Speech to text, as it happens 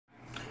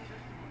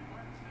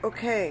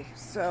Okay,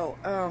 so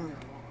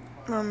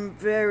I'm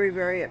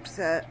very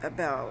upset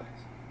about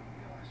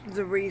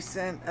the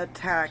recent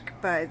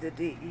attack by the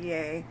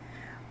DEA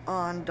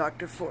on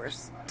Dr.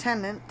 Forrest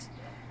Tennant,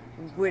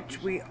 which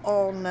we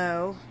all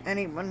know.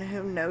 Anyone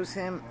who knows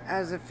him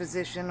as a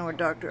physician or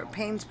doctor or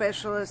pain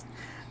specialist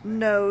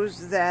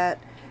knows that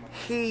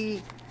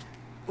he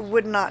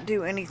would not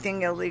do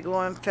anything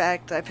illegal. In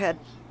fact, I've had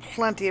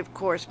plenty of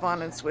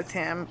correspondence with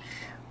him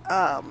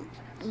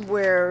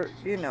where,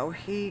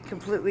 he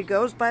completely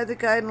goes by the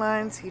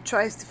guidelines. He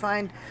tries to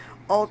find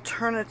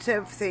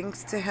alternative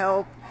things to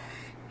help.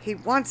 He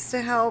wants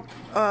to help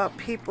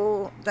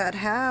people that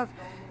have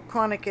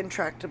chronic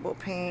intractable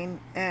pain,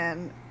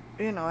 and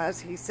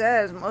as he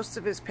says, most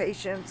of his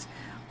patients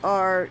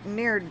are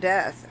near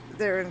death.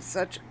 They're in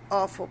such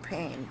awful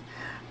pain.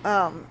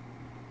 I'm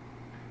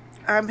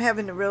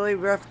having a really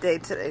rough day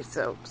today,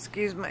 so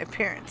excuse my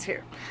appearance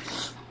here.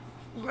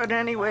 But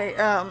anyway,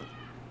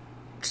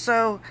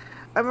 so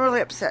I'm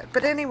really upset.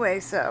 But anyway,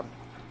 so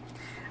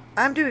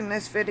I'm doing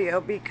this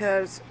video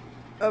because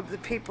of the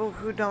people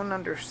who don't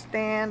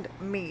understand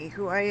me,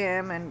 who I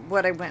am, and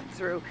what I went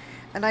through.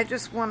 And I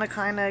just want to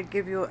kind of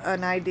give you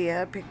an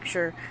idea, a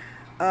picture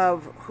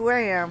of who I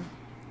am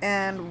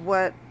and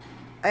what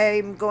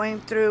I'm going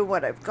through,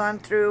 what I've gone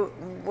through,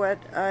 what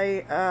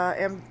I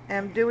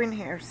am doing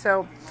here.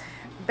 So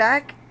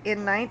back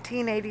in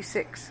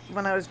 1986,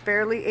 when I was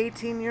barely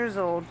 18 years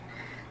old,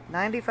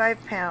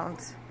 95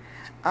 pounds,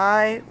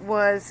 I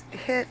was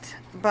hit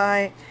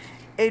by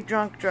a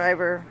drunk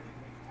driver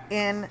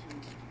in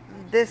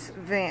this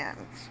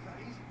van.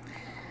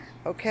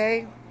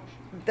 Okay,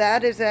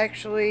 that is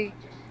actually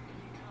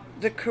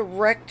the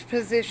correct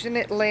position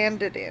it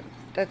landed in.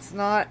 That's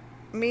not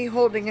me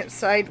holding it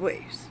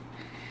sideways.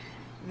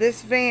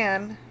 This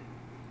van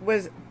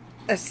was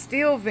a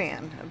steel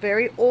van, a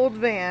very old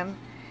van,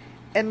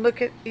 and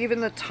look at,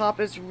 even the top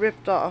is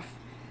ripped off.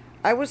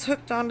 I was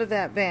hooked onto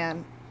that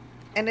van,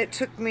 and it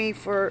took me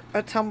for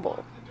a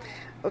tumble.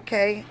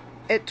 Okay,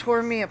 it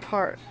tore me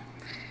apart.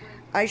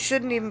 I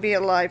shouldn't even be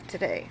alive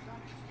today.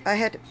 I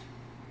had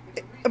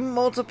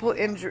multiple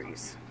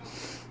injuries.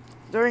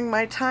 During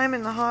my time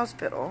in the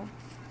hospital,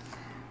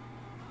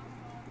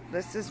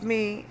 this is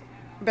me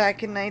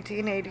back in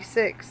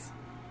 1986.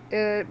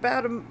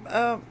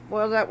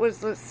 Well, that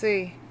was, let's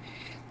see,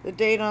 the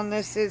date on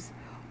this is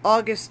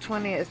August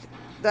 20th.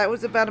 That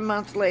was about a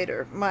month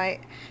later. My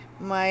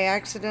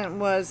accident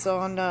was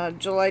on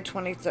July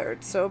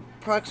 23rd. So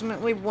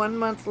approximately 1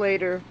 month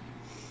later,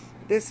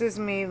 this is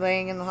me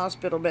laying in the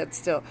hospital bed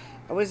still.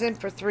 I was in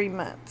for 3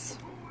 months.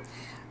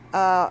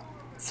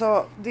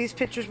 So these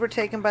pictures were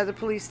taken by the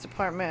police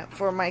department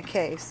for my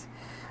case.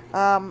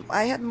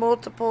 I had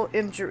multiple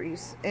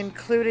injuries,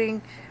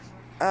 including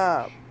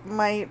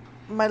my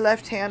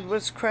left hand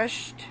was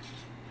crushed.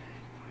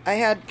 I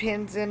had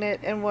pins in it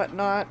and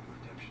whatnot.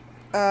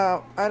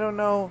 I don't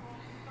know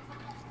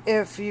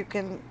if you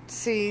can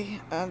see,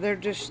 they're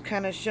just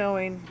kind of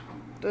showing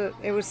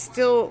it was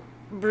still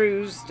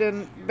bruised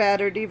and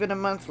battered even a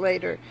month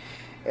later.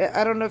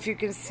 I don't know if you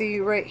can see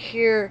right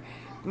here,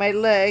 my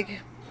leg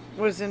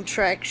was in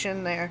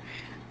traction there.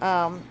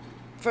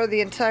 For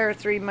the entire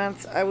 3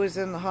 months I was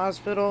in the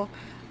hospital,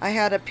 I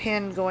had a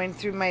pin going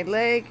through my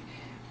leg.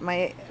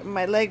 My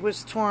leg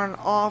was torn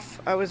off.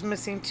 I was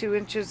missing 2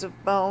 inches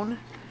of bone,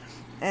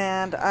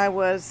 and I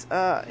was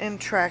in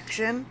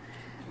traction.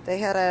 They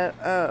had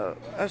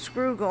a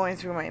screw going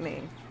through my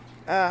knee.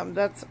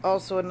 That's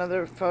also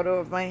another photo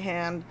of my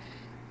hand.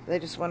 They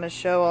just want to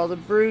show all the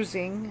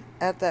bruising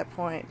at that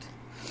point.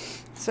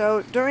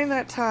 So during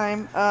that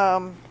time,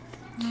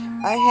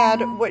 I had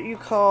what you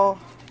call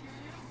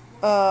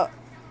a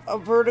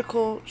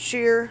vertical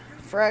shear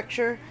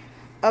fracture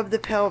of the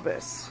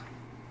pelvis.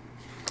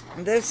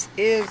 This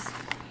is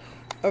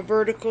a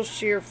vertical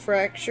shear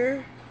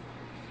fracture.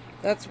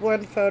 That's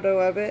one photo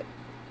of it.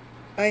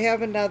 I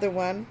have another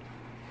one.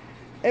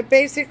 It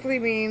basically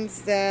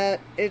means that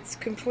it's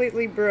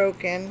completely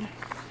broken.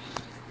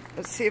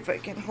 Let's see if I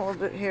can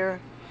hold it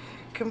here.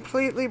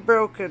 Completely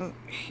broken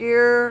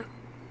here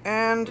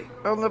and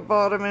on the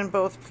bottom in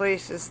both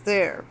places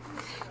there.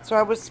 So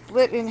I was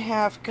split in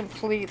half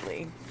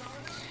completely.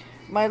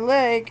 My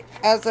leg,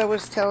 as I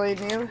was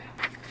telling you,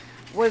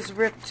 was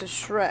ripped to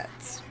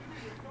shreds.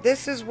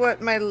 This is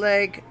what my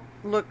leg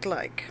looked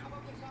like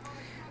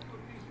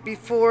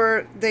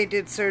before they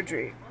did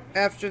surgery,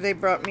 after they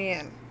brought me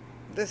in.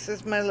 This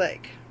is my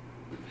leg.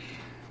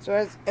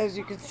 So as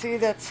you can see,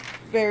 that's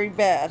very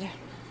bad.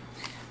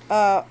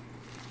 I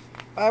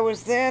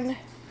was then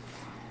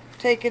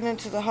taken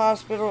into the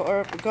hospital,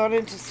 or gone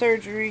into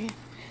surgery.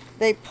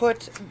 They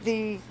put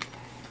the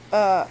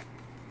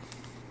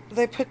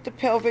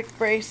pelvic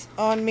brace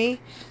on me.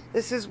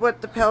 This is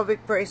what the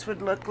pelvic brace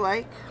would look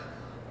like.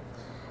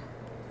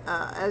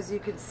 As you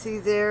can see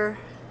there,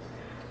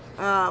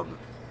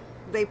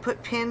 they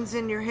put pins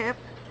in your hip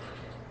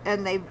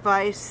and they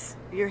vice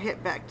your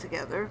hip back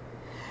together.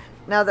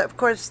 Now, that, of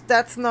course,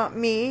 that's not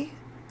me.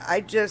 I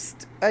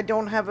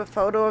don't have a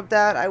photo of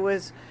that. I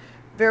was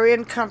very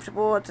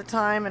uncomfortable at the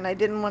time, and I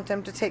didn't want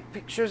them to take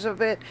pictures of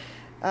it.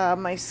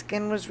 My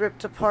skin was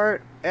ripped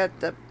apart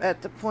at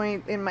the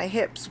point in my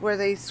hips where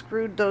they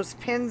screwed those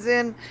pins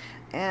in,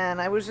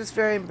 and I was just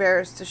very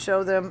embarrassed to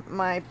show them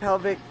my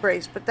pelvic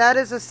brace. But that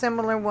is a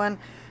similar one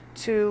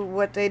to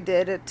what they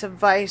did to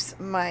vice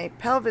my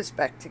pelvis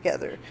back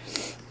together.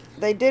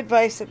 They did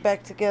vice it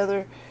back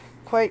together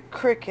quite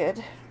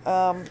crooked,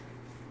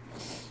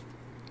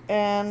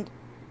 and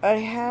I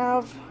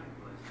have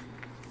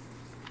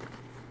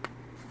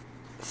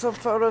some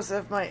photos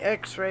of my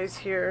x-rays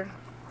here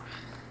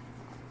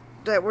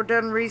that were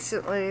done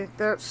recently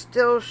that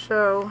still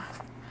show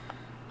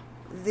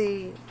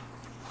the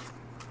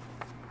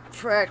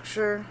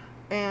fracture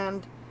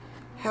and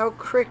how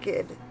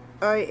crooked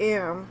I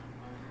am.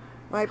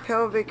 My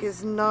pelvic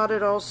is not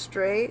at all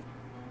straight.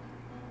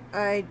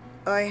 I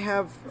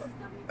have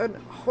a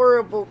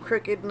horrible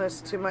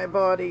crookedness to my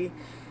body,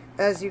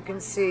 as you can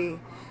see.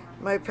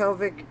 My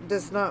pelvic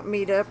does not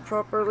meet up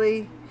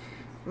properly.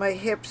 My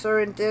hips are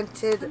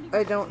indented.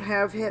 I don't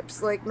have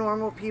hips like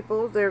normal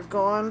people. They're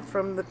gone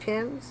from the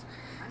pins.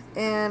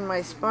 And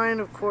my spine,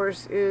 of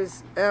course,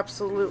 is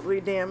absolutely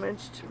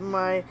damaged.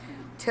 My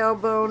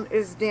tailbone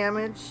is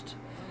damaged.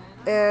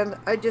 And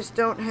I just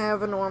don't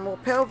have a normal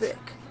pelvic.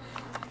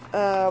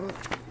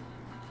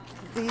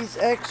 These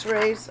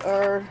x-rays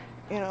are,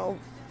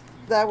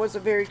 that was a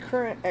very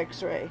current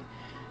x-ray.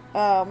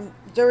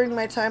 During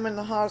my time in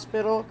the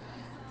hospital,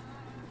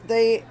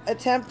 they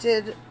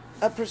attempted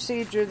a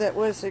procedure that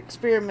was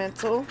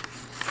experimental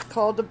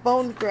called a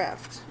bone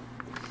graft.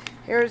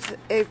 Here's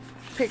a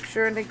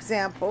picture, an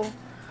example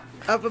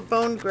of a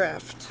bone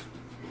graft.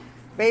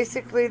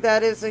 Basically,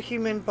 that is a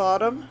human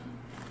bottom.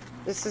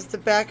 This is the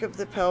back of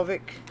the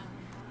pelvic.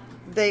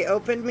 They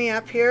opened me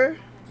up here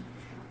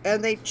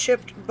and they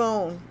chipped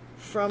bone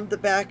from the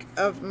back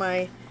of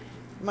my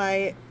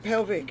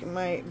pelvic,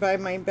 by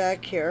my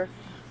back here,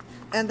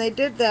 and they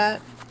did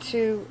that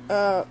to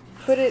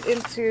put it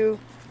into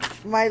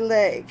my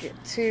leg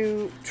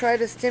to try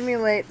to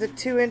stimulate the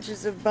 2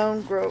 inches of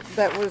bone growth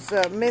that was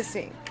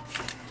missing.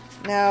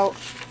 Now,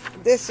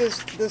 this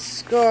is the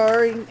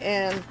scarring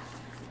and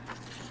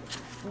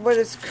what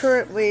is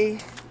currently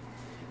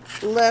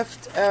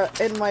left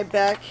in my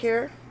back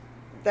here.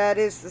 That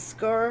is the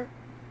scar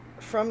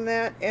from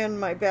that in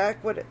my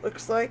back, what it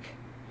looks like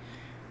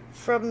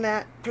from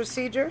that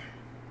procedure.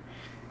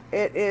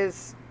 It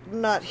is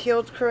not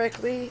healed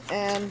correctly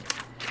and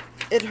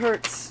it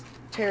hurts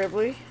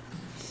terribly.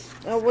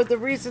 Now, the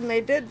reason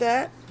they did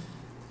that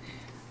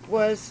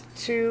was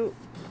to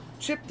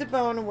chip the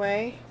bone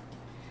away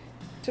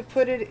to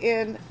put it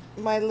in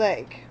my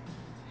leg.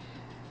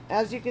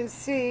 As you can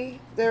see,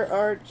 there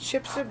are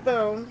chips of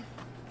bone.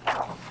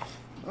 I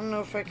don't know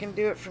if I can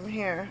do it from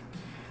here.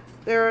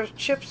 There are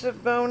chips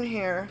of bone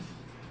here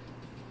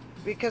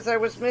because I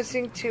was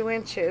missing 2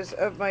 inches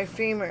of my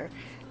femur.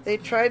 They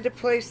tried to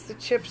place the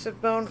chips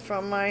of bone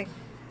from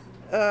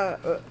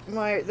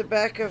the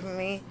back of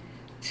me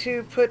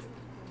to put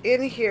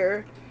in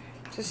here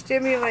to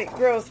stimulate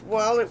growth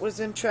while it was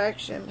in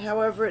traction.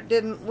 However, it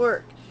didn't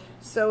work.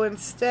 So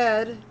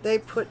instead, they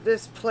put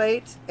this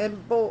plate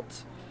and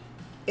bolt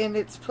in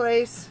its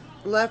place,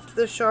 left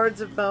the shards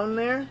of bone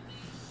there,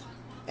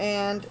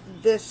 and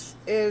this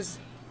is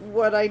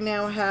what I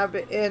now have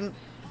in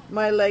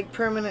my leg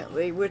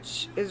permanently,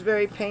 which is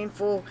very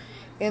painful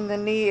in the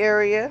knee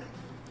area.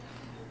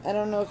 I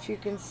don't know if you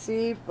can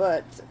see,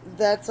 but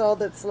that's all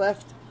that's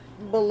left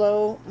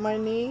below my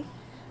knee.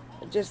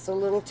 Just a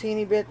little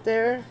teeny bit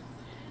there,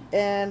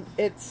 and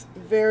it's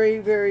very,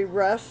 very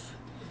rough.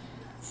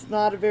 It's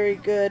not a very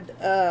good,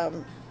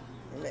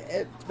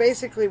 it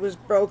basically was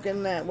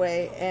broken that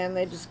way, and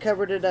they just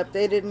covered it up.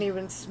 They didn't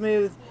even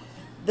smooth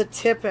the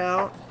tip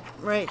out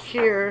right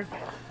here.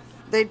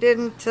 They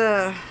didn't,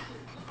 let's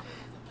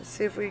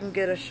see if we can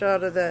get a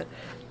shot of that.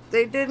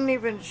 They didn't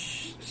even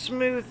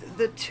smooth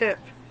the tip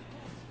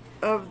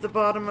of the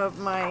bottom of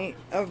my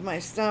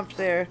stump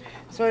there,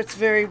 so it's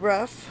very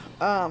rough.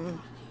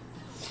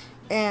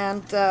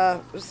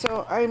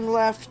 So I'm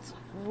left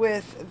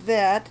with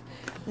that.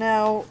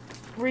 Now,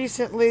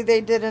 recently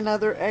they did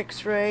another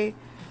x-ray,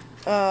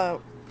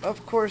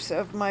 of course,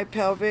 of my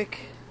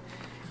pelvic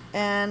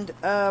and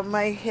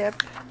my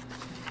hip.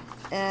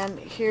 And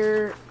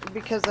here,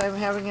 because I'm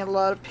having a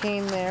lot of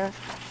pain there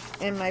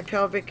in my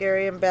pelvic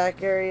area and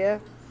back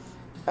area,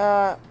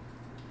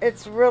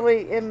 it's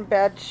really in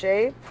bad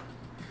shape.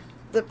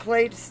 The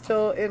plate's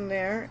still in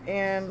there,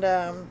 and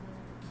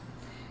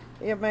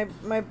yeah,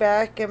 my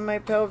back and my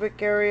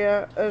pelvic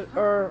area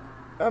are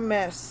a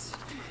mess.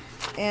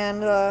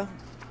 And I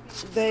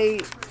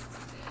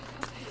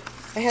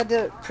had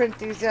to print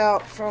these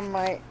out from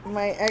my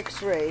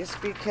x-rays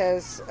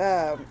because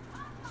I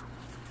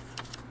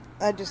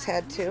just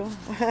had to.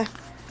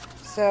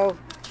 So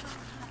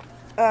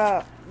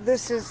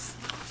this is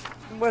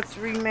what's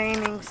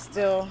remaining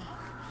still.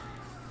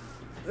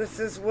 This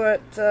is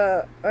what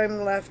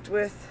I'm left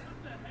with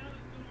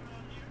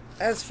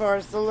as far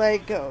as the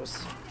leg goes.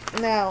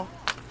 Now,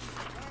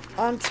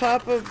 on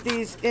top of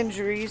these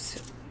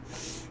injuries,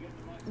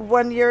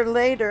 1 year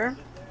later,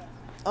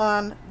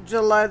 on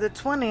July the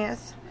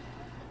 20th,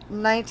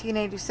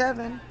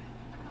 1987,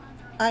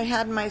 I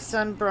had my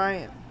son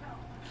Brian.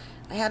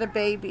 I had a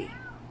baby.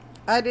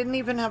 I didn't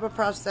even have a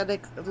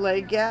prosthetic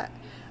leg yet.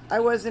 I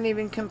wasn't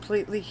even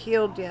completely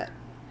healed yet.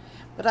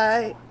 But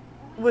I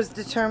was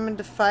determined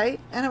to fight,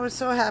 and I was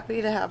so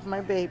happy to have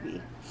my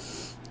baby.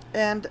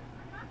 And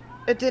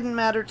it didn't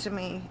matter to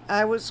me.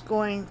 I was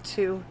going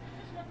to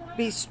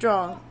be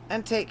strong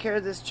and take care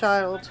of this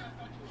child.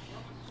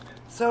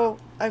 So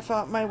I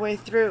fought my way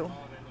through.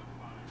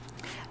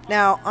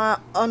 Now,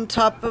 on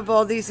top of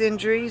all these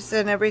injuries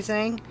and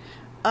everything,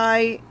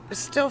 I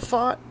still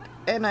fought,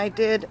 and I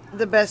did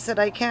the best that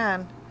I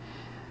can.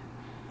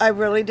 I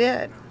really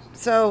did.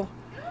 So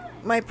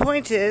my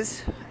point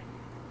is,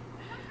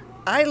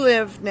 I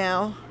live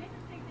now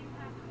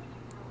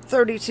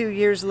 32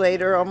 years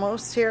later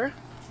almost here.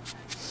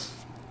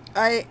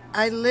 I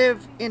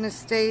live in a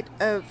state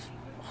of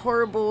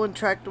horrible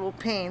intractable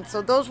pain.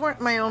 So those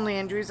weren't my only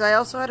injuries. I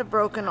also had a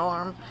broken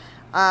arm.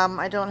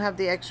 I don't have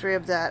the x-ray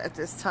of that at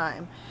this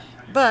time.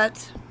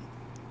 But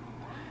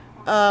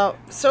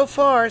so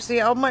far, see,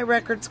 all my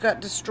records got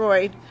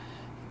destroyed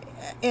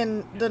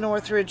in the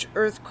Northridge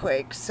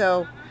earthquake.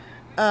 So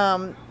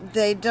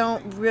they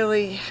don't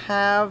really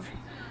have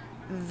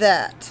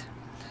that.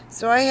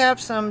 So I have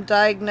some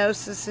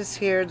diagnoses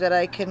here that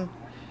I can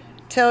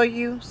tell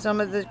you some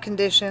of the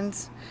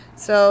conditions.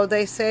 So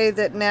they say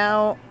that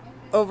now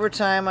over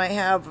time I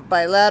have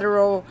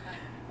bilateral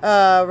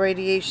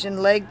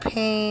radiation leg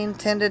pain,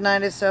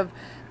 tendinitis of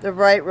the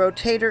right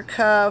rotator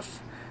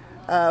cuff,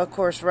 of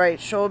course right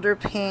shoulder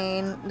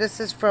pain. This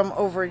is from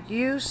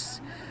overuse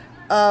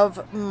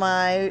of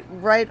my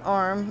right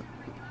arm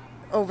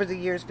over the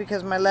years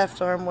because my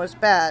left arm was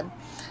bad.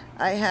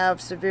 I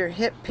have severe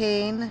hip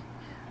pain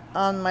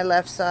on my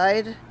left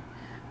side.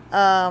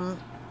 I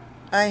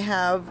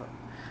have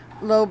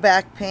low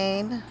back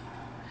pain,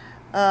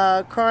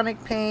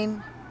 chronic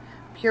pain,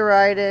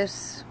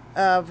 pruritus,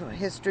 of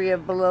history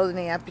of below the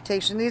knee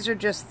amputation. These are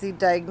just the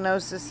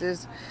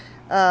diagnoses.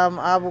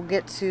 I will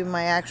get to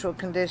my actual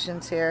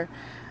conditions here.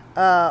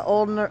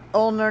 Ulnar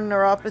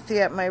neuropathy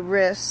at my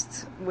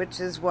wrist, which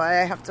is why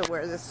I have to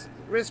wear this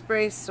wrist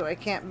brace, so I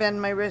can't bend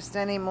my wrist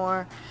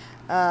anymore.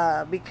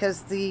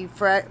 Because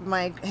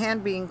my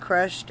hand being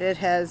crushed, it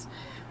has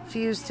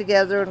fused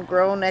together and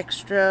grown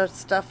extra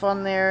stuff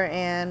on there,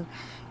 and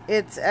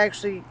it's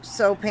actually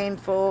so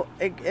painful.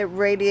 It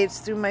radiates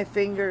through my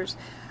fingers.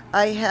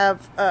 I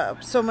have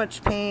so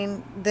much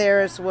pain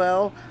there as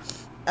well.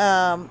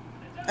 I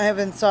have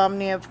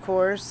insomnia, of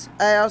course.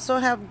 I also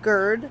have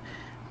GERD,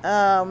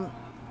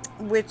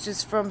 which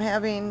is from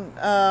having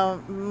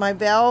my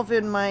valve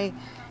in my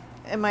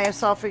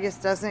esophagus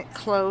doesn't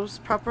close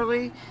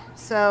properly.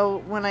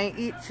 So when I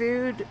eat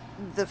food,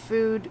 the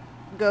food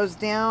goes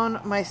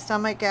down, my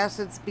stomach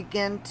acids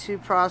begin to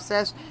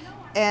process,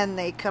 and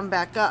they come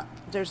back up.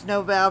 There's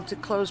no valve to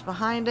close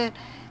behind it,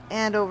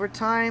 and over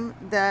time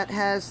that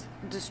has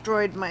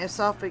destroyed my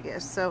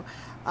esophagus. So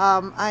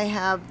I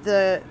have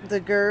the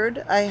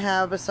GERD, I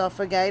have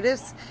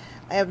esophagitis,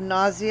 I have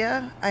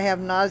nausea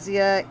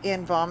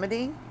and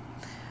vomiting.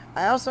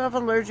 I also have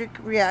allergic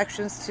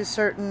reactions to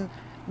certain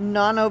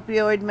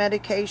non-opioid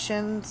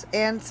medications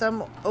and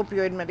some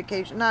opioid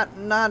medication, not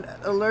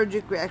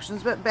allergic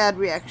reactions, but bad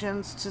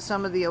reactions to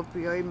some of the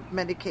opioid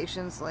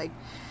medications. Like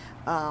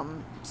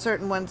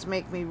certain ones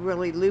make me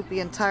really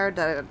loopy and tired.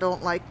 I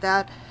don't like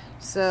that.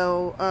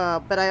 So,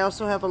 but I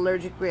also have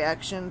allergic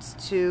reactions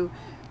to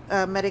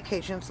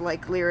medications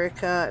like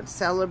Lyrica and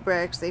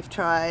Celebrex. They've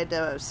tried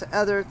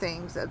other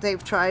things that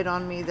they've tried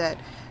on me that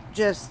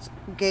just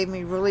gave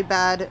me really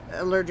bad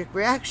allergic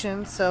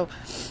reactions. So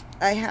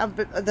I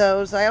have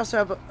those. I also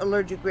have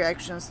allergic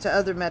reactions to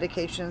other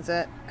medications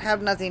that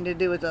have nothing to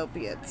do with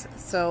opiates.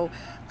 So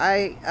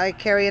I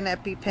carry an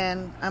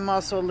EpiPen. I'm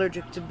also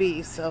allergic to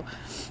bees, so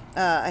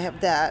I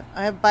have that.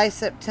 I have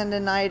bicep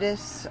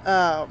tendinitis.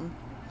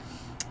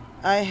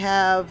 I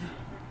have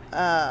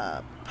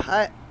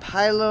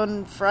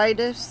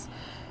pyelonephritis,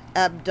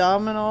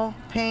 abdominal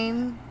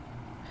pain.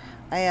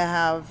 I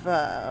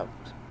have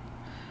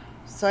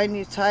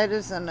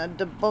sinusitis and a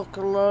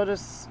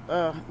tuberculosis,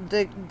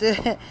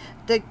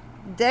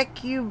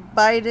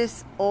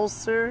 decubitus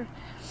ulcer.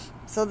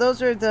 So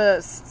those are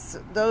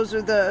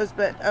those.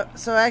 But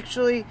so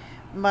actually,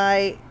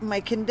 my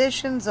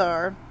conditions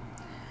are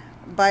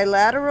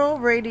bilateral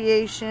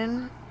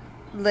radiation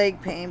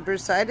leg pain,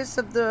 bursitis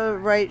of the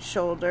right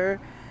shoulder,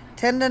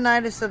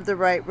 tendinitis of the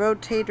right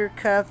rotator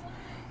cuff,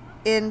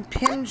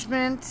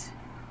 impingement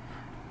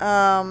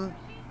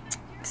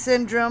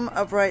syndrome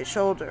of right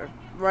shoulder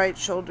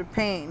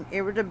pain,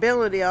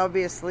 irritability,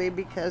 obviously,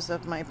 because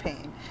of my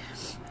pain.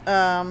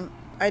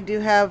 I do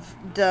have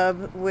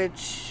DUB,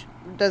 which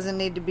doesn't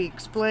need to be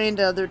explained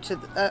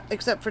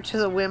except for to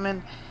the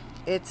women.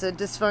 It's a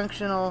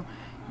dysfunctional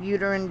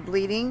uterine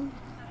bleeding,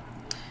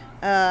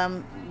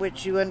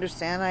 which you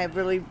understand. I have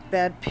really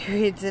bad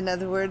periods, in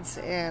other words,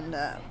 and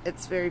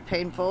it's very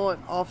painful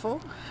and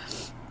awful.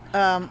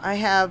 I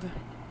have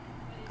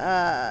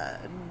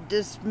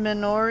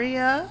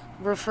dysmenorrhea,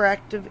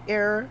 refractive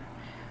error.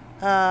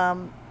 I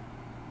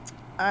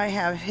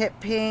have hip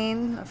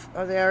pain.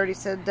 Oh, they already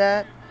said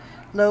that.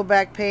 Low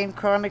back pain,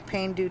 chronic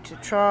pain due to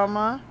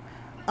trauma,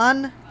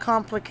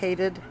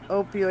 uncomplicated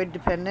opioid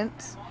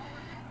dependence,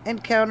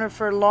 encounter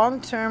for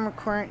long-term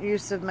recurrent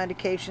use of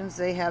medications.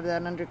 They have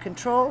that under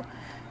control.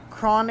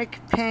 Chronic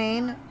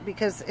pain,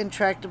 because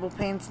intractable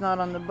pain's not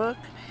on the book.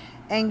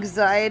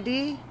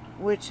 Anxiety,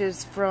 which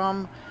is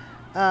from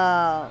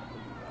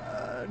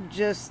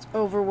just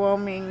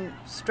overwhelming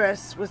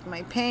stress with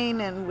my pain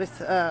and with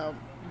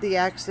the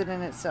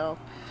accident itself.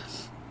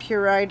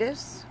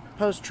 Pruritus,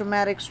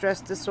 post-traumatic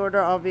stress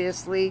disorder.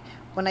 Obviously,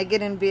 when I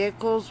get in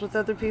vehicles with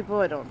other people,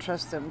 I don't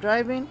trust them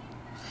driving.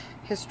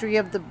 History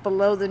of the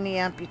below-the-knee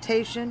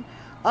amputation.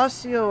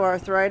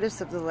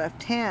 Osteoarthritis of the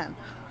left hand.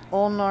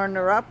 Ulnar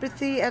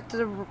neuropathy at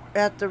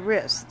the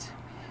wrist.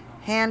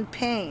 Hand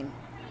pain.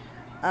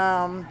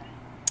 I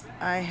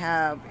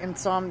have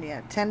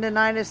insomnia.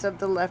 Tendinitis of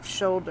the left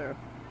shoulder.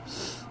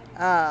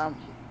 I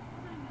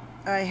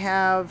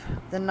have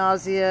the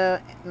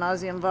nausea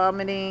and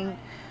vomiting,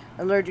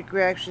 allergic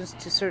reactions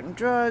to certain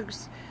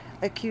drugs,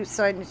 acute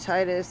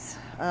sinusitis,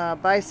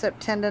 bicep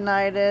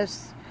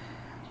tendinitis.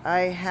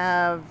 I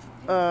have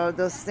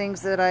those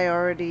things that I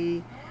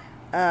already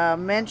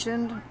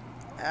mentioned,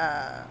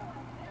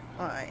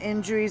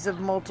 injuries of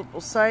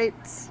multiple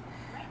sites.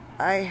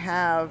 I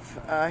have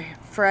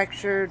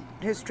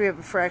history of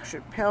a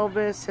fractured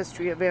pelvis,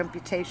 history of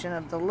amputation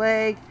of the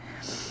leg.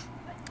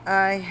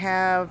 I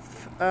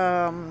have,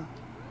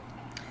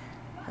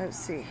 let's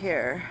see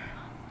here,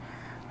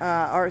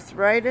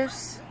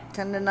 arthritis,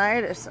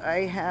 tendinitis.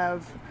 I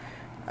have,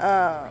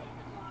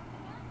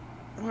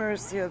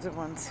 where's the other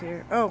ones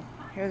here? Oh,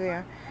 here they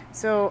are.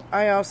 So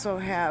I also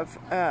have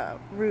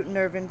root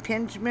nerve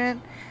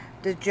impingement,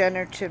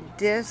 degenerative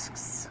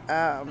discs,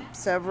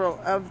 several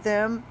of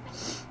them,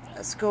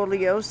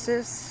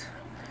 scoliosis.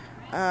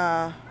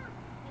 I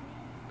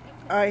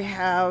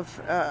have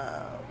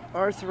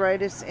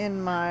arthritis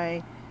in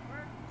my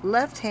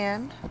left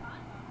hand,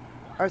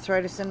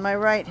 arthritis in my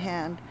right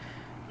hand,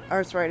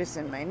 arthritis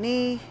in my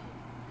knee,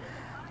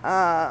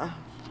 and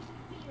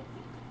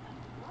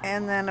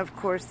then of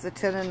course the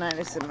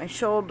tendinitis in my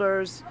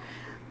shoulders.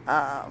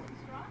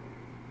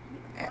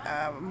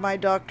 My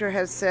doctor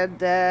has said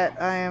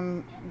that I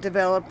am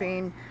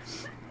developing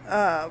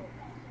the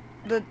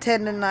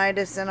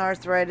tendinitis and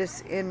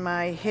arthritis in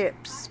my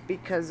hips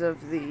because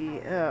of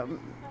the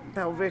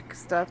pelvic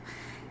stuff.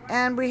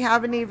 And we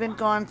haven't even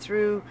gone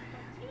through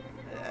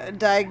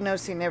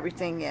diagnosing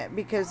everything yet,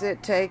 because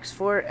it takes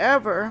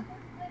forever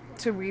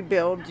to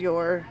rebuild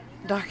your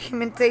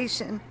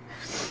documentation.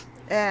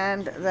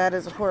 And that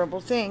is a horrible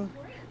thing.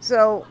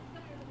 So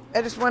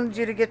I just wanted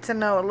you to get to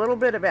know a little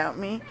bit about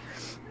me.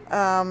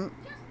 I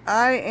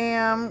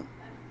am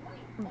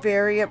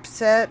very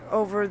upset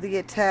over the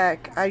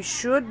attack. I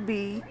should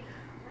be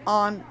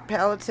on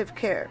palliative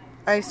care.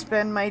 I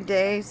spend my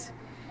days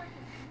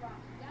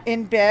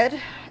in bed.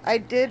 I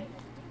did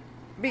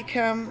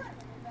become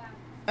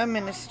a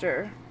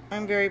minister.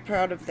 I'm very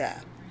proud of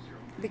that,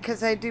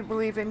 because I do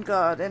believe in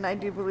God, and I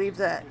do believe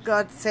that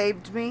God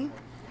saved me.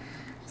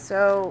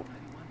 So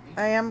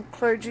I am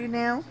clergy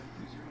now,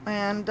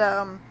 and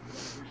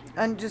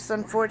just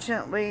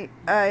unfortunately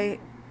I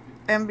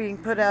am being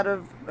put out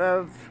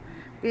of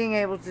being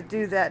able to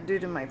do that due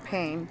to my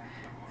pain.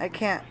 I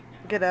can't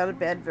get out of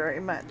bed very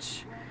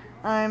much.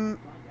 I'm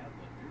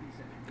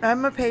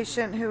a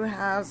patient who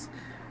has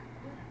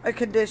a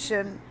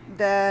condition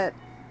that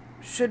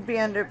should be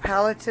under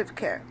palliative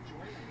care,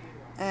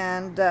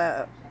 and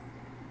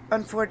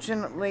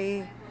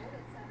unfortunately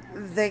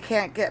they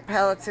can't get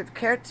palliative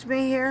care to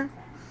me here.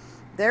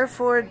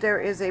 Therefore, there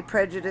is a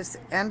prejudice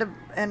and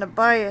a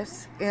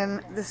bias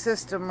in the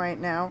system right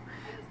now,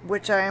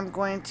 which I am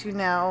going to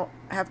now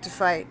have to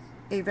fight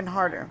even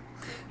harder.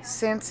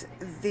 Since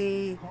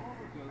the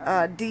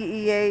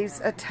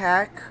DEA's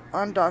attack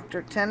on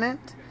Dr.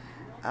 Tennant,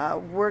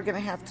 we're going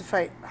to have to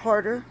fight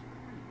harder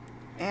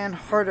and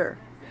harder.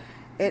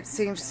 It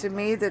seems to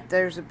me that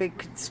there's a big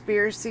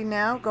conspiracy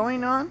now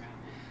going on.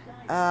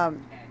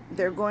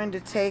 They're going to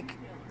take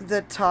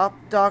the top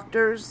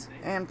doctors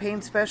and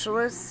pain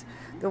specialists,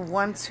 the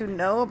ones who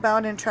know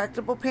about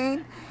intractable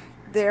pain.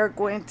 They're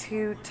going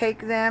to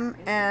take them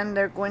and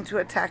they're going to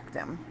attack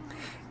them,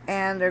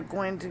 and they're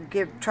going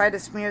to try to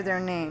smear their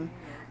name.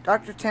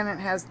 Dr.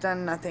 Tennant has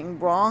done nothing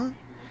wrong.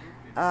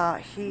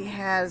 He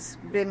has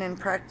been in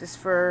practice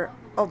for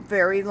a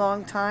very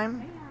long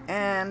time,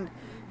 and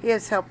he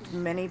has helped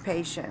many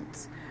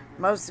patients.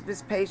 Most of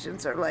his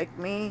patients are like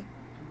me,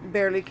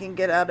 barely can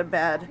get out of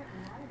bed,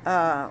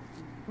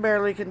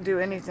 barely can do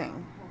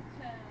anything.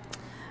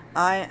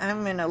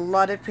 I'm in a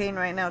lot of pain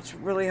right now. It's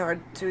really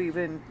hard to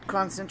even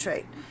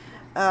concentrate.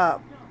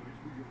 But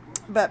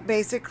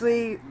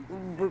basically,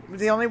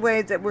 the only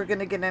way that we're going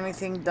to get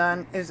anything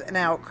done is an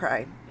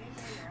outcry.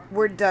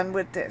 We're done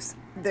with this.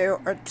 They're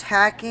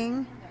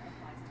attacking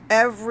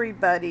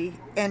everybody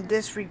and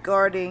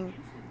disregarding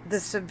the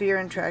severe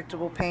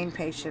intractable pain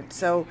patient.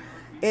 So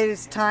It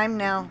is time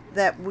now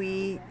that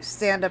we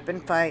stand up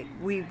and fight.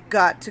 We've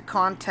got to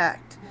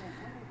contact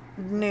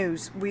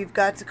news. We've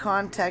got to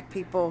contact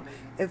people.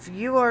 If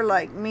you are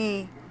like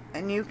me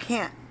and you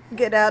can't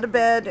get out of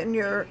bed and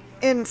you're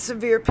in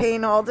severe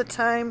pain all the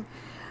time,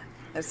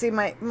 I see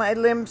my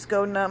limbs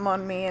go numb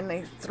on me and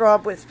they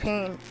throb with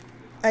pain.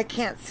 I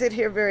can't sit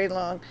here very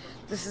long.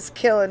 This is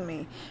killing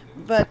me.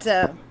 But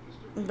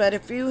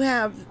if you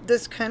have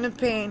this kind of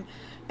pain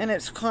and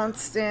it's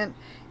constant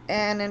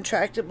and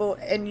intractable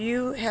and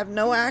you have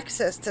no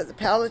access to the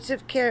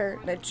palliative care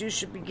that you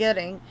should be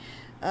getting,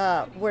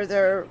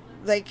 where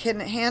they can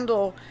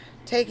handle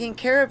taking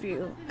care of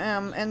you,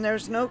 and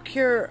there's no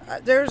cure.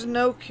 There's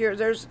no cure.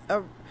 There's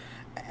a,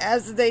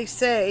 as they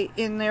say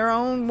in their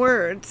own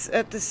words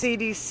at the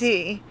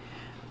CDC,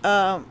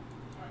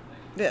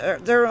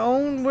 their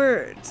own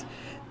words,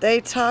 they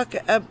talk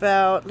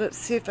about, let's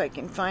see if I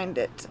can find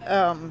it,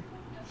 the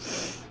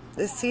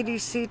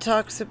CDC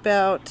talks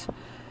about,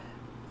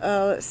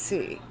 let's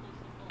see,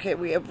 okay,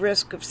 we have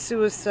risk of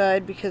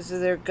suicide because of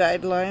their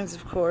guidelines,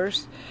 of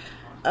course.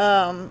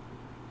 I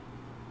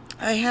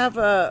have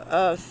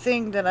a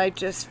thing that I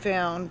just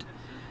found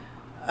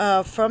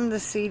from the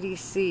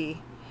CDC,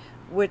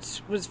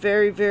 which was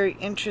very, very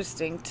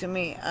interesting to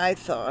me, I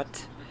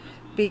thought,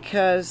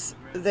 because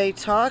they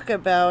talk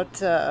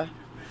about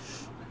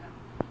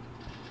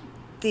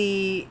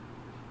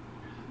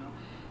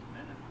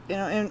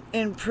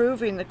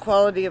improving the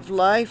quality of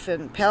life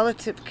and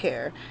palliative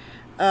care,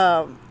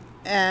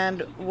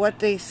 and what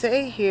they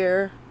say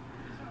here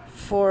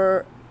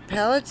for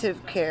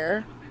palliative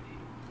care.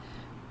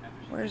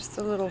 Where's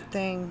the little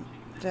thing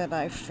that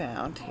I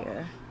found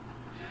here?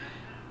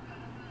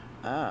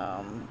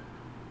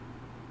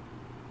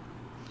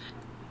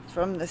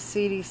 From the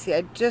CDC.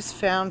 I just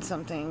found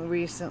something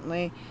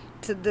recently,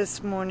 to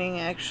this morning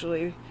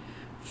actually,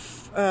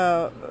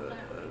 from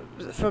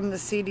the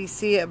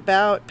CDC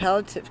about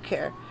palliative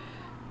care.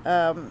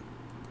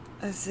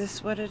 Is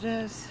this what it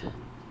is?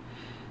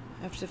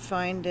 I have to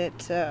find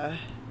it.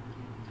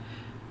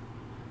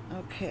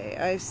 Okay,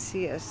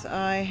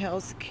 ICSI,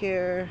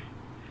 healthcare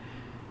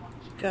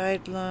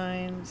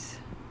guidelines.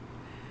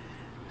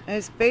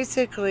 It's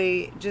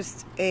basically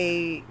just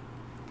a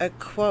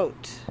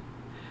quote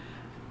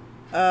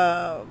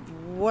of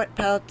what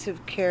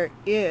palliative care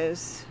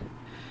is,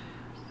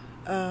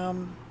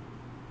 and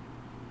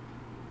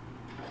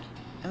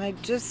I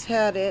just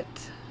had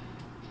it.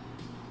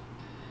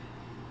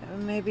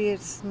 Maybe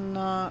it's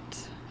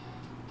not.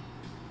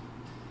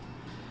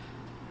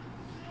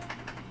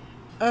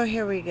 Oh,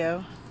 here we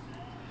go.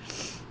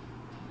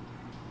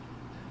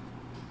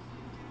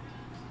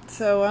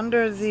 So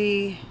under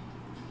the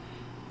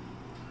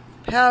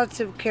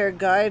palliative care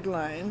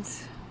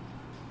guidelines,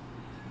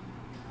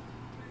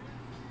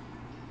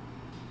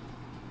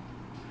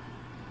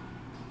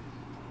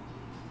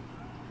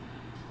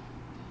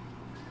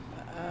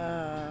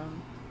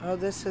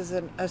 this is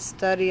a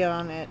study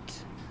on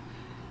it.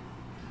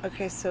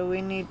 Okay, so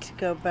we need to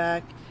go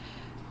back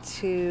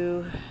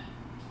to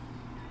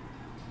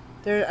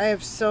there. I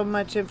have so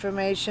much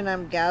information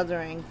I'm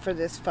gathering for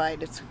this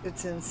fight.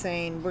 It's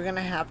insane. We're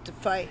gonna have to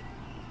fight.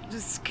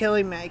 This is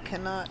killing me. I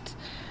cannot.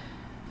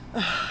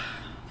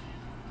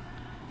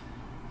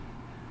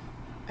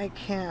 I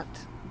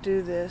can't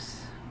do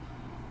this.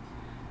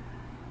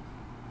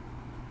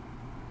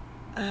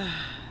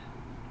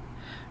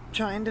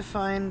 Trying to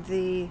find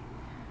the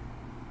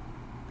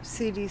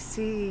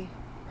CDC.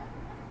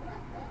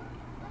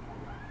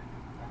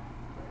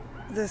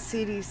 The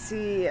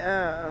CDC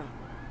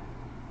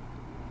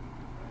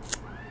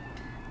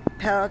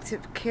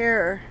palliative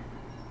care.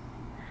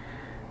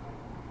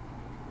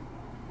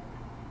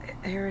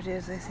 Here it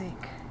is, I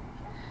think.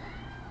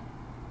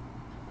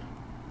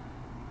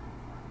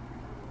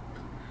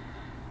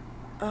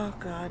 Oh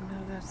God, no,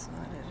 that's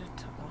not it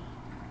at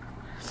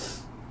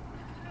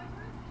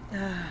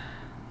all.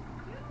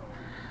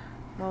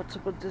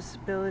 Multiple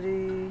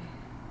disability.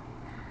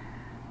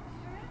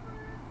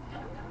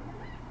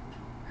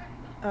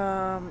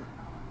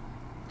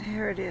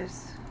 Here it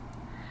is.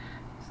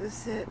 Is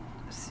this it?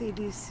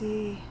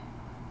 CDC.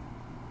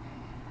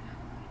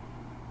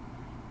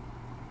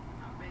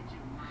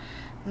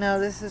 No,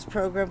 this is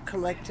Program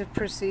Collective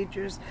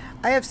Procedures.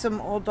 I have some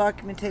old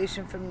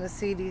documentation from the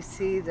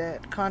CDC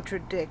that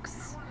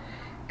contradicts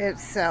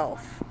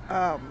itself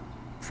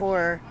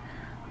for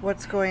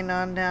what's going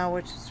on now,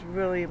 which is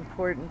really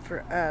important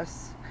for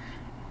us,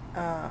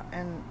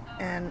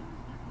 and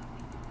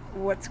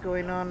what's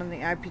going on in the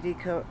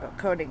IPD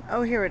coding.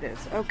 Oh, here it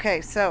is. Okay,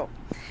 so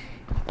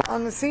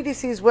on the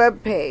CDC's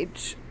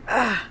webpage,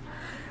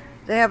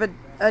 they have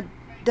a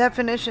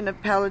definition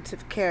of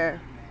palliative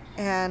care,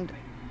 and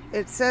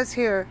it says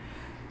here,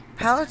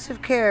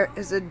 palliative care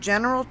is a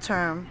general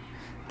term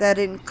that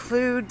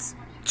includes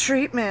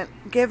treatment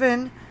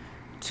given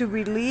to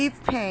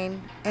relieve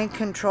pain and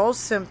control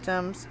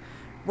symptoms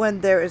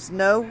when there is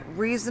no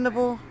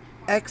reasonable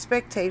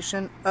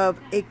expectation of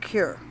a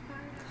cure.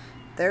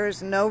 There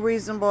is no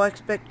reasonable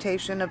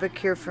expectation of a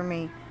cure for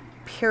me,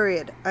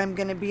 period. I'm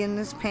going to be in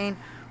this pain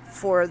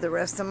for the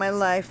rest of my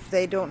life.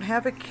 They don't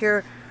have a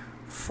cure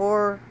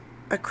for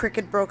a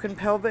crooked, broken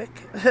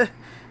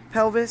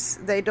pelvis.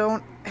 They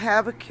don't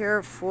have a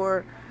cure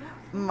for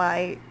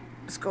my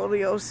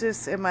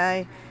scoliosis and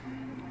my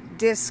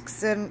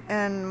discs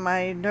and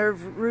my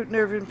root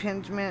nerve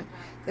impingement.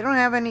 They don't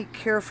have any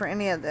cure for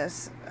any of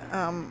this.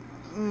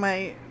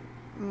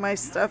 My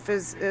stuff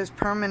is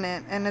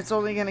permanent, and it's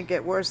only going to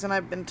get worse, and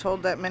I've been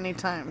told that many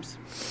times.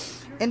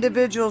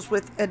 Individuals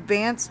with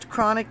advanced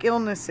chronic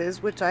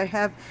illnesses, which I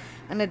have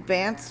an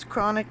advanced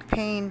chronic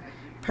pain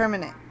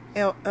permanent,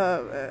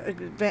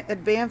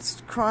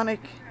 advanced chronic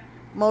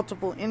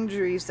multiple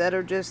injuries that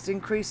are just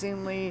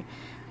increasingly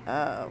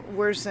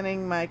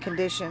worsening my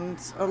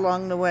conditions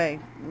along the way,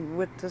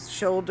 with the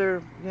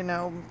shoulder,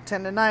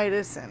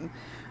 tendonitis and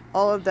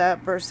all of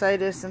that,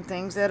 bursitis and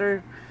things that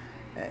are,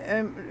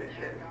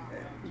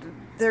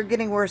 they're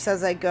getting worse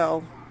as I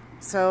go.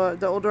 So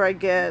the older I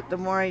get, the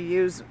more I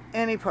use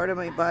any part of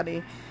my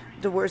body,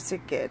 the worse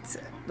it gets,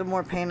 the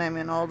more pain I'm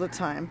in all the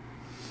time.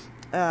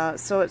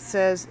 So it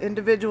says,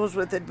 individuals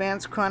with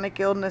advanced chronic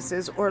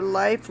illnesses or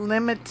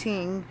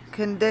life-limiting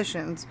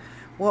conditions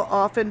will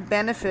often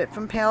benefit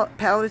from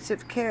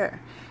palliative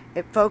care.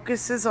 It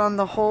focuses on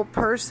the whole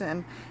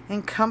person,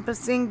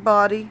 encompassing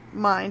body,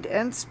 mind,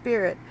 and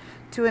spirit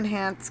to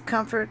enhance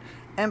comfort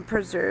and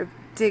preserve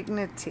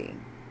dignity.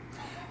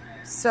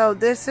 So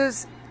this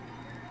is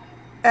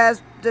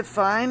as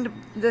defined,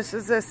 this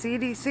is a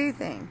CDC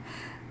thing.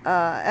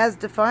 As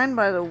defined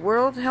by the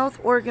World Health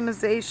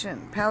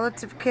Organization,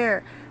 palliative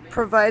care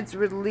provides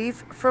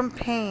relief from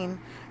pain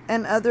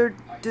and other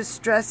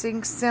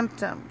distressing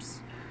symptoms,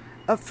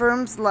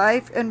 affirms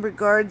life and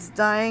regards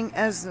dying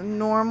as a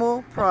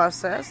normal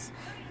process,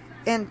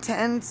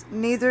 intends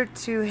neither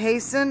to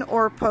hasten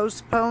or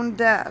postpone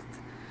death,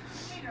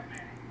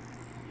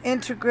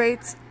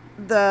 integrates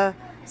the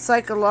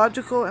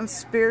psychological and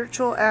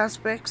spiritual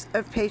aspects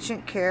of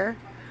patient care,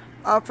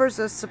 offers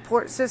a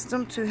support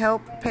system to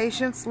help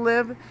patients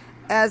live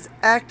as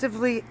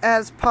actively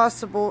as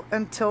possible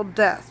until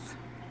death,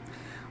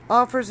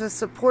 offers a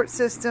support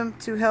system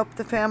to help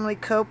the family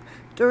cope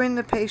during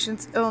the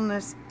patient's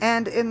illness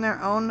and in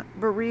their own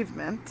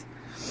bereavement,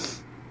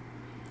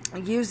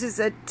 uses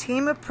a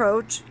team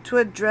approach to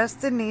address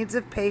the needs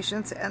of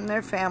patients and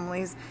their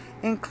families,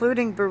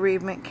 including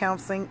bereavement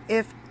counseling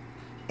if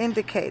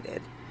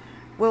indicated,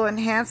 will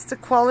enhance the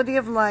quality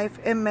of life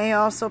and may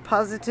also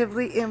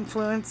positively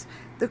influence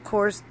the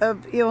course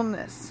of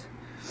illness,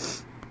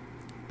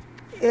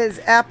 is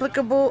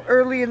applicable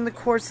early in the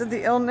course of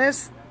the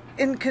illness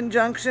in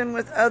conjunction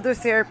with other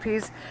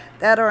therapies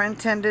that are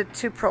intended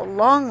to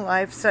prolong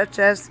life, such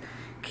as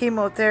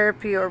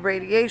chemotherapy or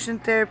radiation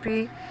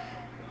therapy.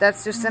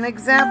 That's just an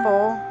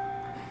example,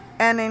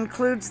 and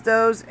includes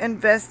those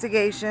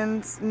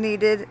investigations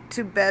needed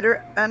to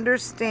better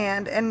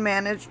understand and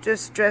manage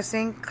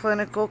distressing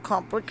clinical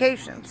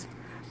complications.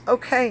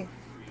 Okay,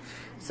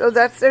 so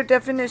that's their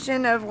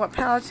definition of what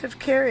palliative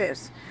care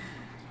is.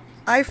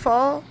 I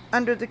fall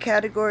under the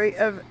category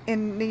of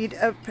in need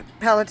of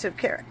palliative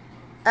care,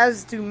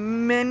 as do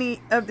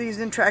many of these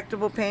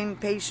intractable pain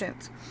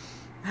patients.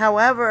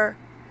 However,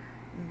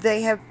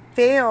 they have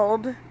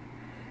failed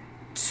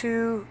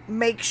to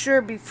make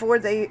sure before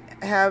they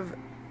have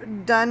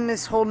done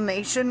this whole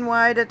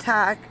nationwide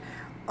attack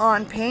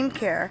on pain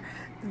care,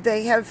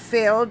 they have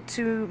failed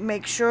to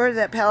make sure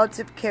that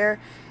palliative care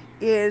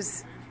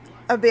is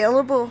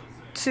available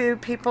to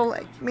people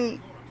like me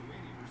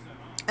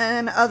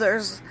and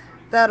others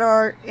that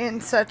are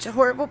in such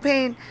horrible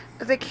pain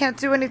that they can't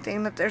do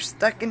anything, that they're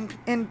stuck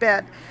in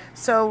bed.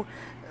 So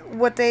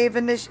what they've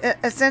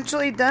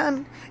essentially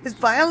done is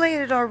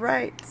violated our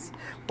rights.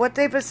 What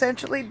they've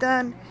essentially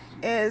done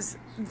is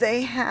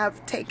they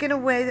have taken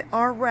away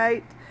our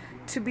right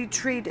to be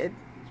treated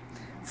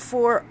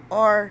for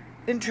our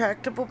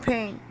intractable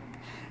pain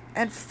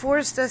and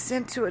forced us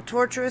into a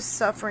torturous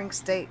suffering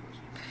state.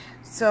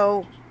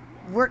 So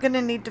we're going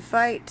to need to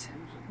fight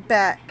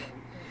back.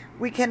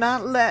 We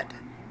cannot let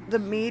the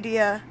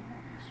media,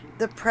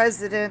 the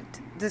president,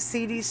 the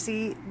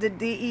CDC, the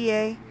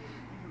DEA,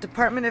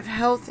 Department of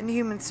Health and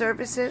Human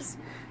Services,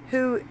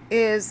 who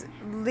is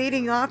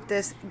leading off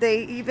this,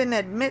 they even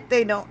admit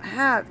they don't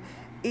have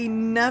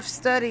enough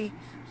study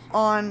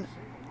on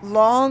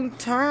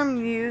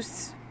long-term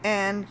use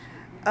and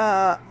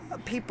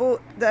people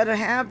that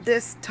have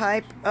this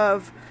type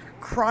of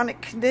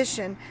chronic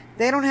condition.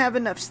 They don't have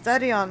enough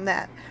study on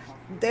that.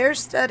 They're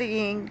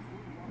studying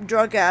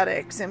drug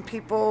addicts and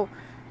people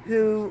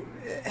who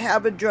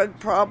have a drug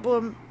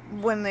problem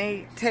when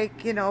they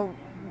take,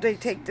 they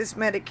take this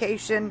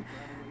medication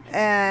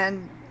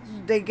and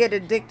they get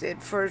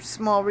addicted for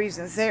small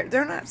reasons.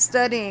 They're not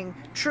studying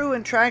true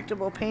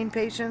intractable pain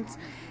patients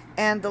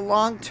and the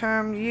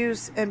long-term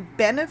use and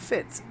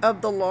benefits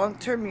of the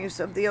long-term use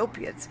of the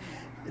opiates.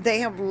 They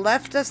have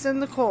left us in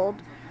the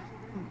cold,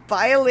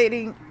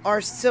 violating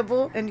our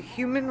civil and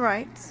human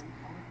rights,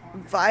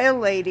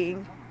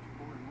 violating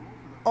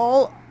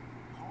all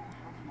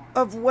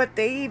of what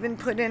they even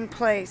put in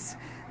place,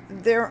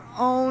 their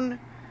own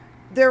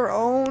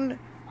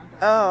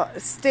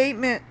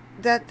statement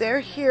that they're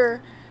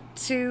here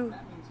to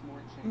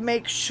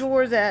make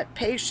sure that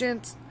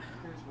patients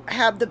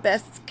have the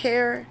best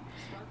care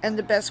and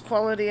the best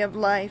quality of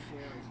life.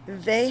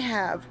 They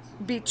have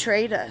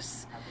betrayed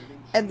us.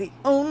 And the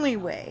only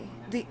way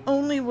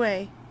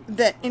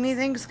that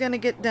anything's going to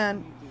get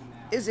done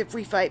is if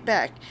we fight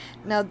back.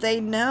 Now, they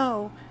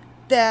know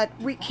that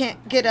we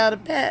can't get out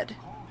of bed.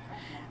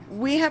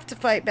 We have to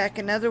fight back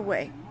another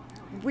way.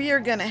 We are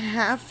going to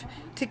have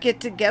to get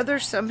together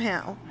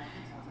somehow,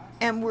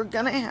 and we're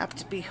going to have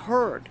to be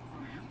heard.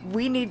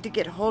 We need to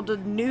get hold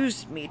of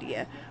news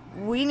media.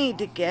 We need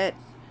to get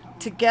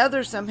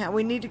together somehow.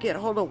 We need to get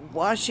hold of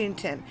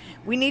Washington.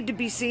 We need to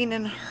be seen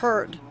and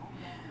heard.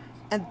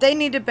 And they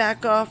need to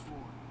back off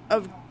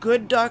of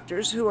good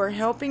doctors who are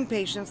helping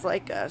patients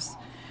like us,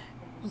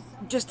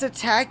 just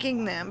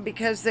attacking them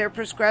because they're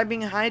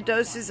prescribing high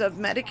doses of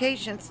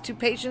medications to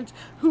patients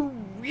who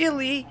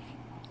really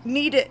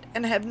need it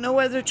and have no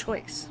other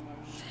choice.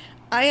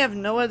 I have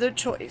no other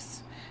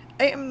choice.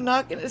 I am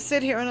not going to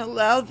sit here and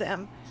allow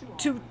them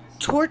to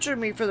torture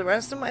me for the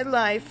rest of my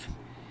life,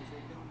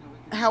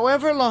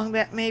 however long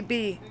that may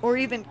be, or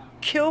even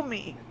kill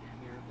me,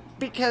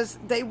 because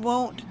they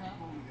won't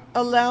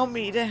allow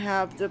me to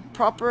have the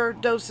proper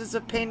doses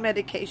of pain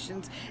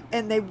medications,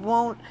 and they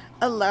won't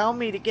allow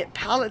me to get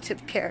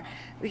palliative care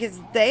because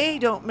they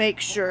don't make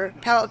sure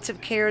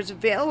palliative care is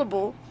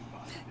available.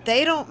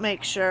 They don't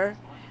make sure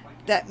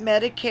that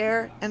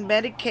Medicare and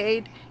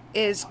Medicaid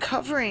is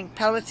covering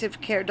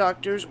palliative care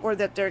doctors or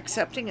that they're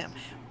accepting them.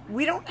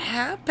 We don't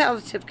have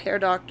palliative care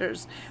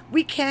doctors.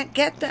 We can't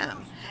get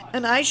them.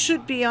 And I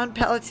should be on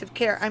palliative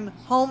care. I'm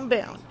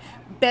homebound,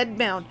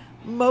 bedbound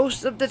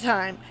most of the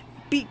time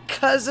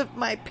because of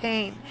my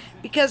pain,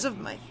 because of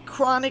my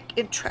chronic,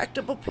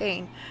 intractable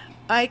pain.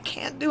 I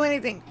can't do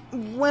anything.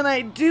 When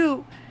I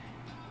do,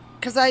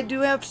 because I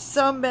do have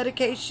some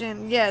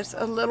medication, yes,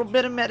 a little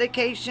bit of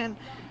medication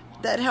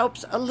that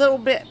helps a little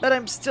bit, but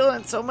I'm still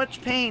in so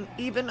much pain,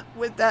 even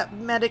with that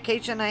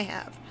medication I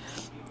have.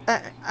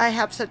 I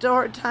have such a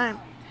hard time.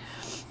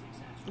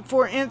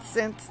 For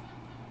instance,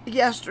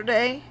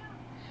 yesterday,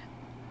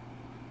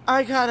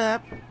 I got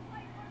up,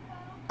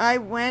 I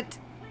went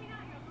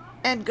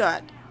and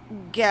got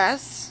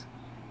gas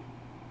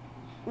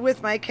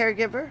with my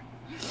caregiver.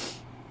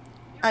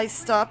 I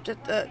stopped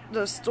at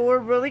the store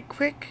really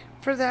quick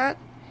for that,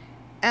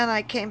 and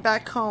I came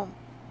back home.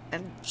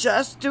 And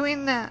just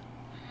doing that,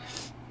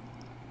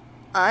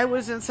 I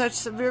was in such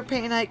severe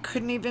pain I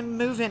couldn't even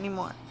move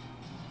anymore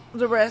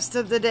the rest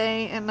of the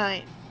day and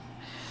night.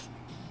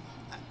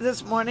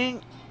 This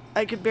morning,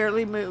 I could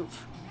barely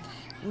move.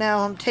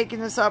 Now I'm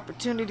taking this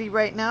opportunity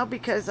right now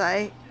because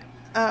I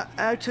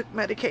took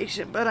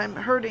medication, but I'm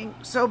hurting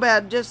so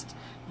bad just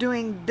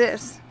doing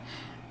this.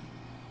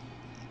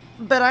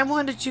 But I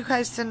wanted you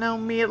guys to know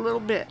me a little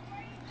bit.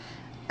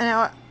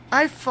 Now,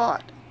 I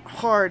fought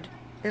hard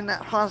in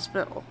that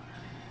hospital.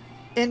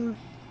 In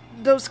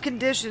those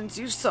conditions,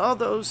 you saw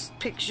those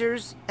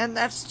pictures, and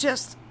that's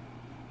just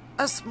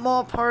a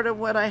small part of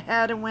what I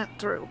had and went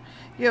through.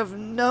 You have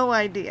no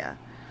idea.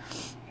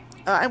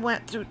 I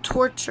went through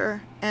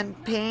torture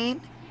and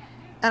pain,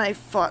 and I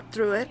fought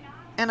through it,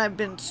 and I've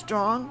been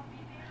strong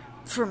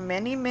for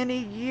many, many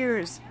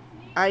years.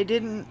 I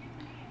didn't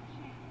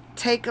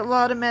take a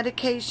lot of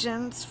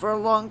medications for a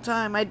long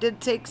time. I did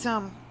take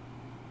some.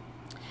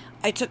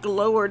 I took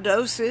lower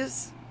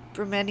doses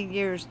for many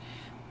years,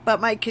 but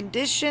my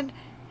condition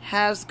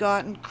has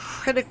gotten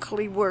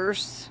critically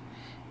worse,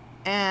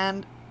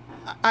 and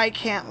I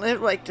can't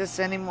live like this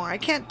anymore. I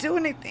can't do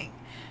anything.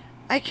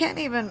 I can't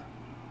even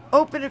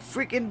open a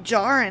freaking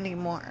jar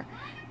anymore.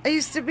 I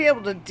used to be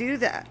able to do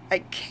that. I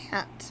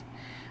can't.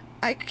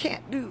 I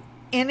can't do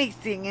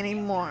anything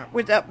anymore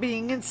without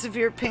being in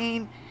severe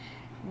pain,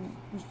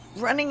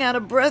 running out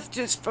of breath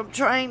just from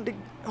trying to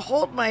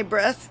hold my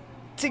breath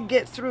to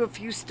get through a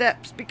few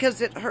steps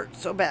because it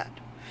hurts so bad.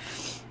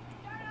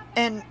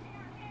 And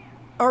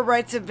our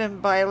rights have been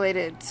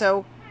violated.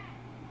 So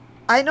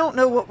I don't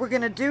know what we're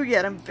going to do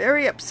yet. I'm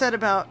very upset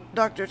about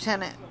Dr.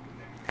 Tennant.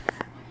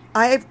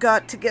 I've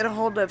got to get a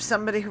hold of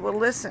somebody who will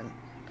listen.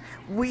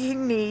 We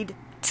need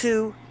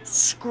to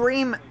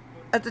scream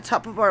at the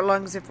top of our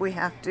lungs if we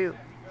have to.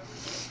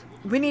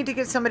 We need to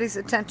get somebody's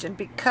attention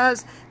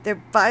because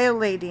they're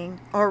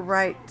violating our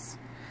rights.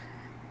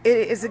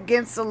 It is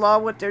against the law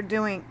what they're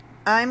doing.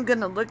 I'm going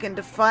to look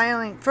into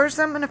filing. First,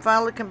 I'm going to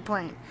file a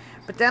complaint.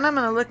 But then I'm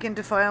going to look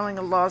into filing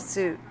a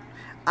lawsuit.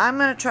 I'm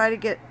going to try to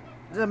get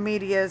the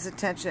media's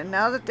attention.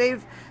 Now that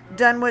they've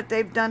done what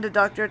they've done to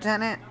Dr.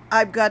 Tennant,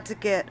 I've got to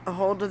get a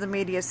hold of the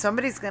media.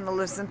 Somebody's going to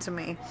listen to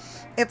me.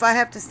 If I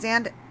have to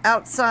stand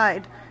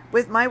outside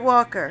with my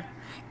walker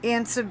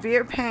in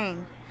severe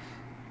pain,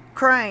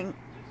 crying,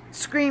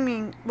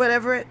 screaming,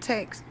 whatever it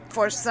takes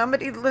for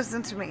somebody to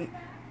listen to me,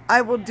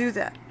 I will do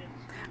that.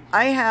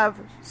 I have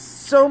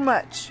so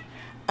much.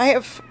 I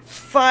have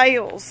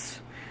files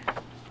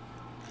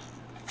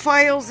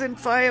and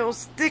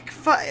files, thick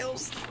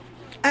files.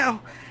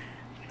 Ow.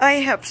 I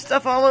have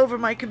stuff all over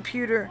my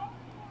computer.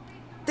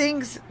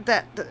 things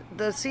that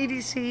the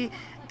CDC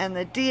and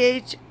the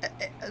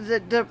the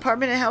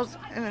Department of Health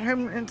and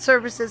Human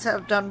Services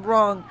have done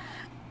wrong.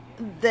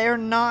 They're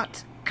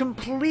not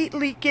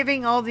completely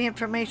giving all the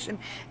information,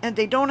 and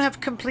they don't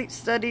have complete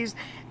studies,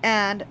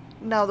 and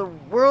now the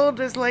world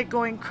is like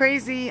going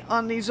crazy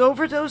on these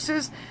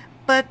overdoses,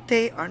 but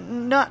they are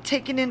not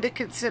taking into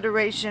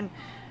consideration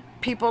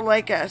people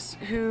like us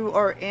who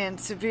are in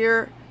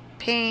severe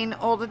pain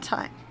all the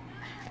time.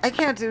 I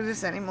can't do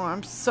this anymore.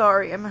 I'm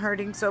sorry. I'm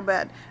hurting so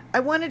bad. I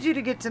wanted you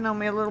to get to know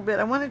me a little bit.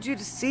 I wanted you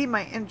to see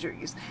my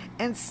injuries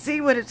and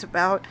see what it's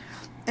about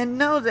and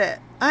know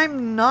that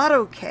I'm not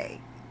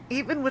okay.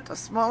 Even with the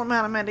small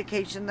amount of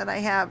medication that I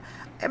have,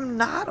 I'm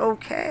not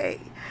okay.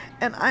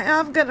 And I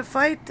am going to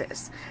fight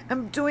this.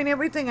 I'm doing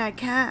everything I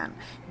can.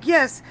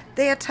 Yes,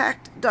 they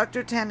attacked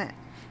Dr. Tennant,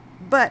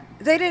 but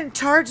they didn't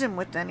charge him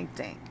with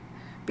anything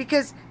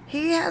because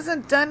he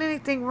hasn't done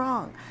anything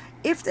wrong.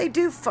 If they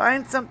do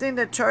find something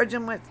to charge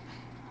him with,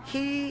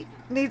 he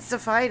needs to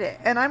fight it.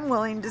 And I'm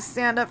willing to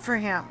stand up for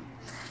him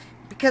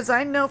because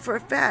I know for a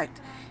fact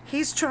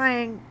he's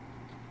trying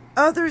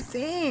other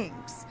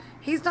things.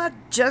 He's not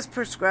just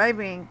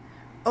prescribing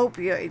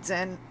opioids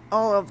and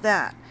all of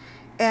that.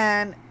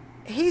 And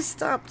he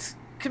stopped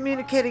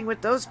communicating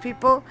with those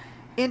people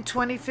in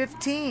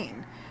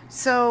 2015.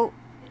 So,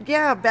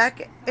 yeah,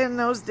 back in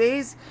those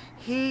days,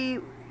 he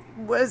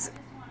was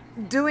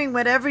doing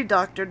what every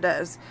doctor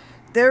does.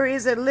 There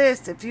is a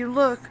list, if you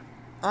look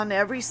on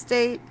every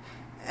state,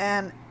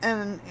 and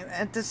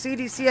at the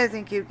CDC, I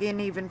think you can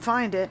even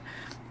find it,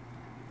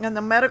 and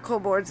the medical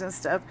boards and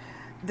stuff.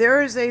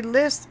 There is a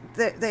list,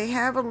 that they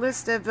have a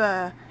list of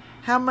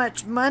how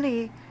much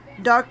money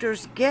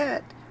doctors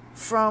get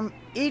from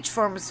each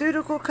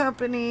pharmaceutical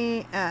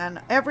company and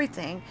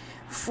everything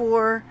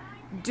for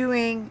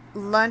doing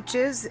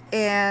lunches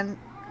and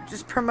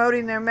just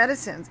promoting their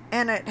medicines.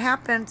 And it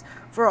happens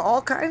for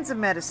all kinds of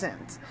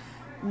medicines,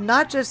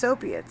 not just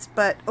opiates,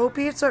 but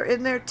opiates are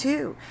in there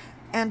too.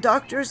 And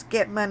doctors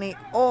get money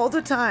all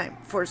the time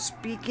for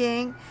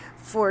speaking,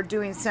 for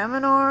doing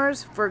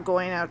seminars, for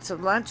going out to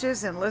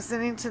lunches and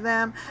listening to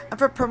them, and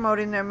for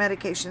promoting their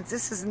medications.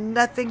 This is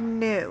nothing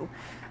new.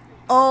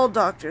 All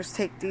doctors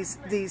take these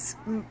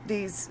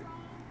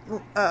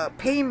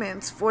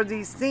payments for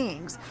these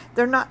things.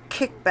 They're not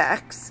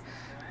kickbacks.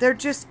 They're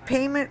just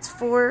payments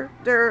for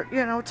their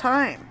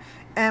time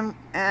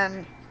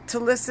and to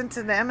listen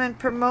to them and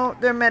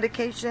promote their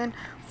medication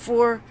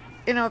for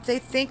if they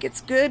think it's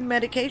good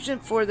medication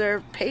for their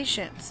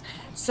patients.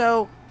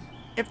 So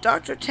if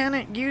Dr.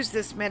 Tennant used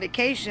this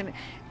medication,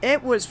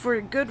 it was for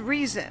a good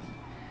reason.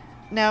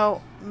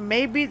 Now,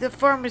 maybe the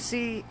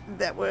pharmacy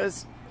that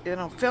was,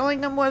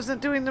 filling them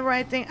wasn't doing the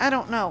right thing. I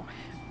don't know.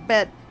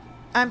 But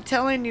I'm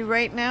telling you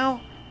right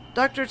now,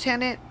 Dr.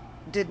 Tennant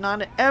did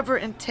not ever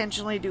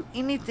intentionally do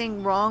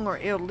anything wrong or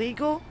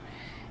illegal.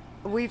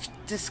 We've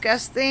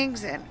discussed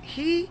things, and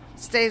he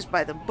stays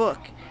by the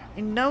book.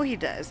 I know he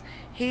does.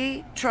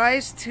 He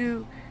tries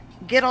to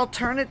get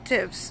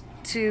alternatives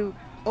to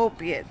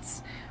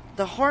opiates,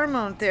 the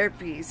hormone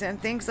therapies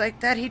and things like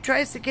that. He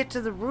tries to get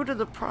to the root of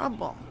the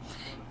problem.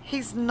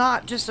 He's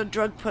not just a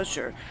drug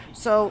pusher.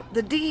 So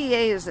the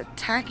DEA is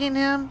attacking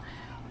him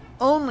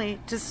only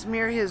to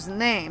smear his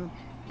name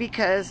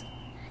because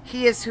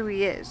he is who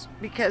he is,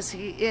 because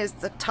he is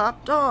the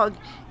top dog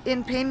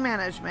in pain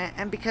management,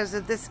 and because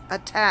of this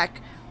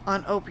attack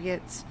on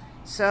opiates.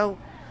 So,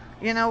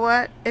 you know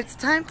what? It's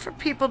time for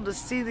people to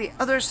see the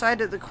other side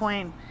of the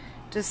coin,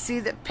 to see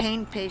that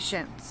pain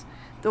patients,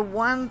 the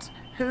ones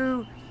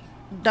who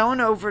don't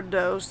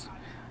overdose,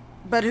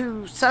 but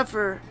who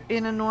suffer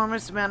an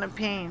enormous amount of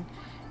pain.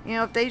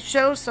 If they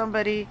show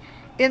somebody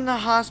in the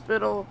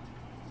hospital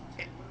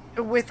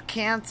with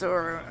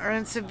cancer or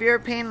in severe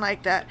pain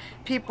like that,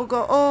 people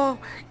go, oh,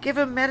 give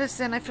him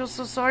medicine, I feel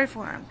so sorry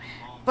for him.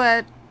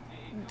 But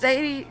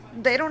they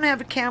don't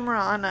have a camera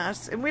on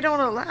us, and we don't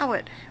allow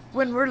it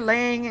when we're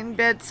laying in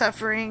bed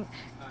suffering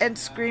and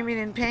screaming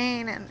in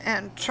pain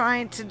and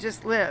trying to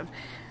just live.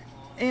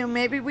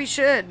 Maybe we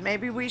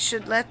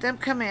should let them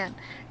come in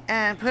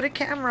and put a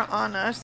camera on us